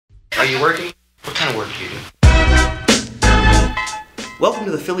Are you working? What kind of work do you do? Welcome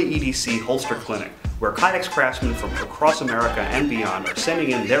to the Philly EDC Holster Clinic, where Kydex craftsmen from across America and beyond are sending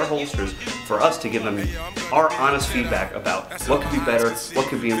in their holsters for us to give them our honest feedback about what could be better, what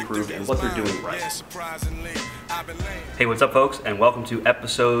could be improved, and what they're doing right. Hey, what's up folks, and welcome to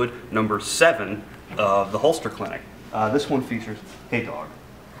episode number 7 of the Holster Clinic. This one features, hey dog.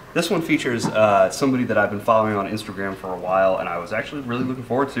 This one features somebody that I've been following on Instagram for a while, and I was actually really looking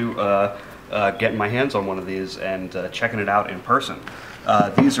forward to getting my hands on one of these and checking it out in person.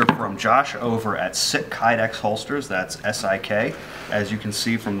 These are from Josh over at SIK Kydex Holsters, that's SIK. As you can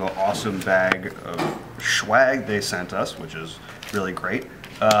see from the awesome bag of swag they sent us, which is really great.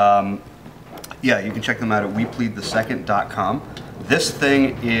 Yeah, you can check them out at wepleadthesecond.com. This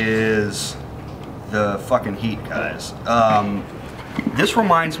thing is the fucking heat, guys. This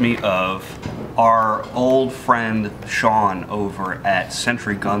reminds me of our old friend Sean over at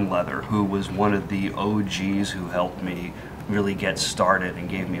Century Gun Leather, who was one of the OGs who helped me really get started and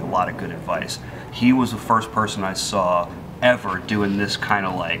gave me a lot of good advice. He was the first person I saw ever doing this kind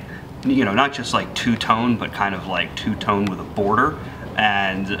of like, you know, not just like two-tone, but kind of like two-tone with a border,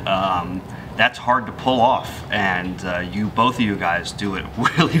 and that's hard to pull off, and both of you guys do it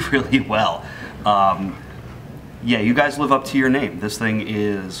really, really well. Yeah, you guys live up to your name. This thing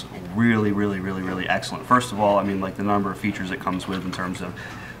is really, really, really, really excellent. First of all, I mean, like the number of features it comes with in terms of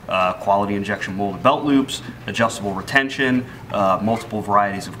quality injection molded belt loops, adjustable retention, multiple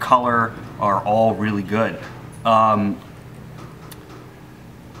varieties of color are all really good. I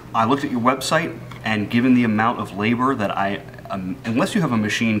looked at your website, and given the amount of labor that unless you have a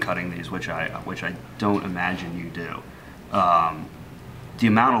machine cutting these, which I don't imagine you do, the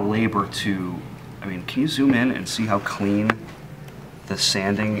amount of labor to, I mean, can you zoom in and see how clean the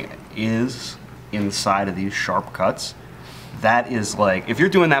sanding is inside of these sharp cuts? That is like, if you're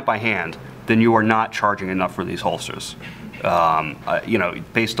doing that by hand, then you are not charging enough for these holsters. You know,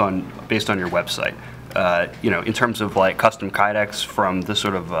 based on your website. You know, in terms of like custom Kydex from this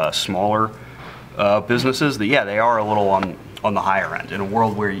sort of smaller businesses, yeah, they are a little on the higher end. In a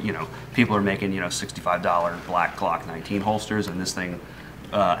world where, you know, people are making, you know, $65 Black Glock 19 holsters, and this thing,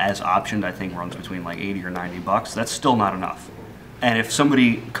 as optioned, I think runs between like 80 or 90 bucks. That's still not enough. And if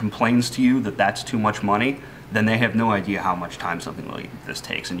somebody complains to you that that's too much money, then they have no idea how much time something like this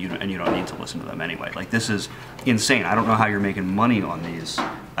takes, and you don't need to listen to them anyway. Like, this is insane. I don't know how you're making money on these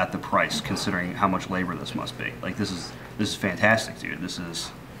at the price, considering how much labor this must be. Like, this is fantastic, dude. This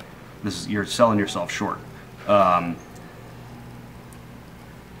is you're selling yourself short.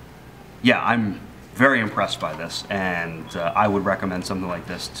 Yeah, I'm very impressed by this, and I would recommend something like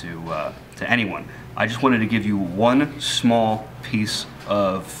this to anyone. I just wanted to give you one small piece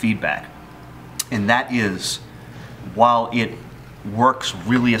of feedback, and that is, while it works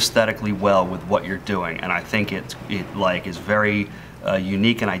really aesthetically well with what you're doing, and I think it like is very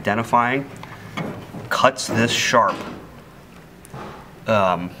unique and identifying, cuts this sharp.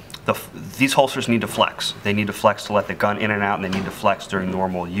 These holsters need to flex. They need to flex to let the gun in and out, and they need to flex during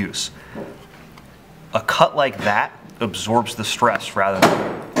normal use. A cut like that absorbs the stress rather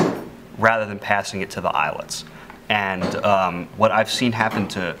than passing it to the eyelets. And what I've seen happen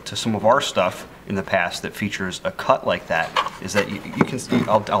to some of our stuff in the past that features a cut like that is that you can see,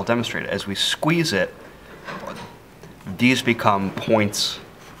 I'll demonstrate it. As we squeeze it, these become points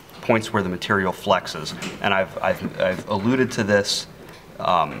where the material flexes. And I've alluded to this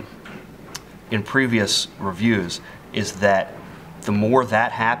in previous reviews, is that the more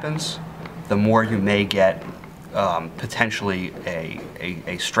that happens, the more you may get potentially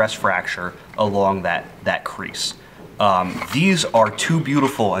a stress fracture along that crease. These are too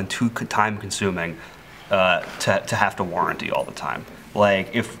beautiful and too time consuming to have to warranty all the time.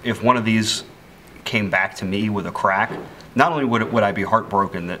 Like, if one of these came back to me with a crack, not only would I be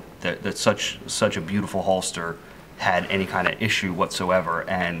heartbroken that such a beautiful holster had any kind of issue whatsoever,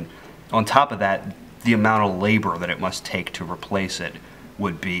 and on top of that, the amount of labor that it must take to replace it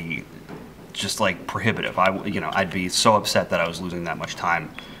would be just like prohibitive. I'd be so upset that I was losing that much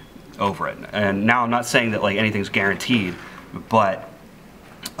time over it. And now I'm not saying that like anything's guaranteed, but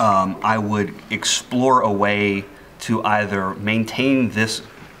I would explore a way to either maintain this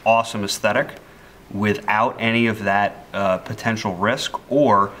awesome aesthetic without any of that potential risk,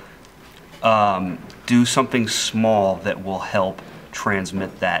 or do something small that will help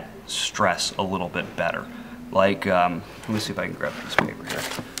transmit that stress a little bit better. Like, let me see if I can grab this paper here.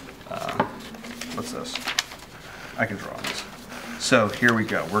 What's this? I can draw on this. So here we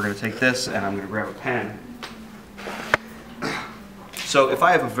go. We're going to take this, and I'm going to grab a pen. So if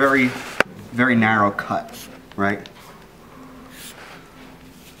I have a very, very narrow cut, right?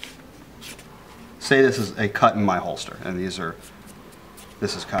 say this is a cut in my holster, and this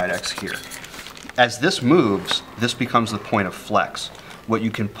is Kydex here. As this moves, this becomes the point of flex. What you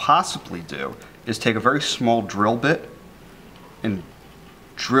can possibly do is take a very small drill bit and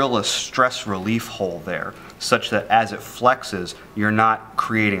drill a stress relief hole there, such that as it flexes, you're not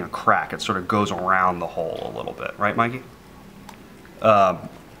creating a crack. It sort of goes around the hole a little bit, right, Mikey?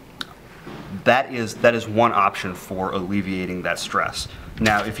 That is one option for alleviating that stress.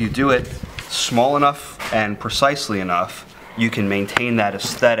 Now, if you do it small enough and precisely enough, you can maintain that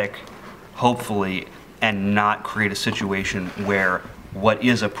aesthetic, hopefully, and not create a situation where what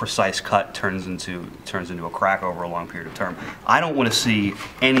is a precise cut turns into a crack over a long period of time. I don't want to see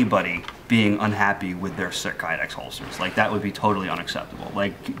anybody being unhappy with their SIK Kydex holsters. Like, that would be totally unacceptable.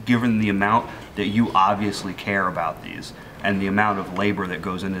 Like, given the amount that you obviously care about these and the amount of labor that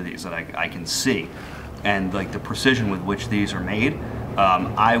goes into these that I can see, and like the precision with which these are made,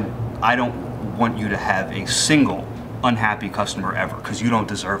 I don't want you to have a single unhappy customer ever, because you don't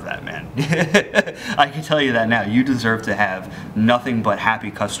deserve that, man. I can tell you that now. You deserve to have nothing but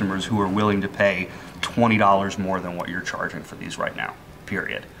happy customers who are willing to pay $20 more than what you're charging for these right now,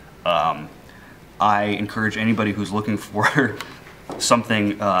 period. I encourage anybody who's looking for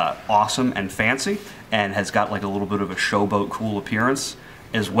something awesome and fancy and has got like a little bit of a showboat cool appearance,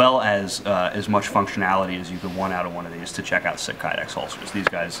 as well as much functionality as you could want out of one of these, to check out SIK Kydex holsters. These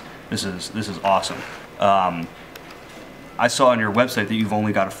guys, this is awesome. I saw on your website that you've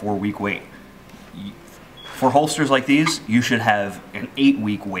only got a 4-week wait. For holsters like these, you should have an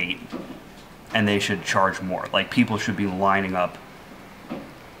 8-week wait, and they should charge more. Like, people should be lining up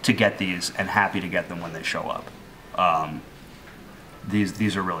to get these and happy to get them when they show up.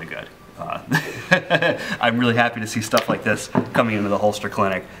 These are really good. I'm really happy to see stuff like this coming into the holster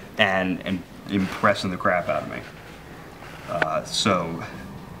clinic and impressing the crap out of me. So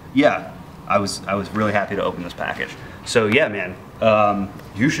yeah, I was really happy to open this package. So yeah, man,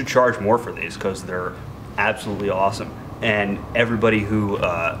 you should charge more for these because they're absolutely awesome. And everybody who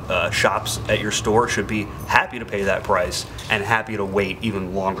shops at your store should be happy to pay that price and happy to wait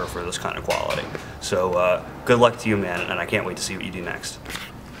even longer for this kind of quality. So good luck to you, man, and I can't wait to see what you do next.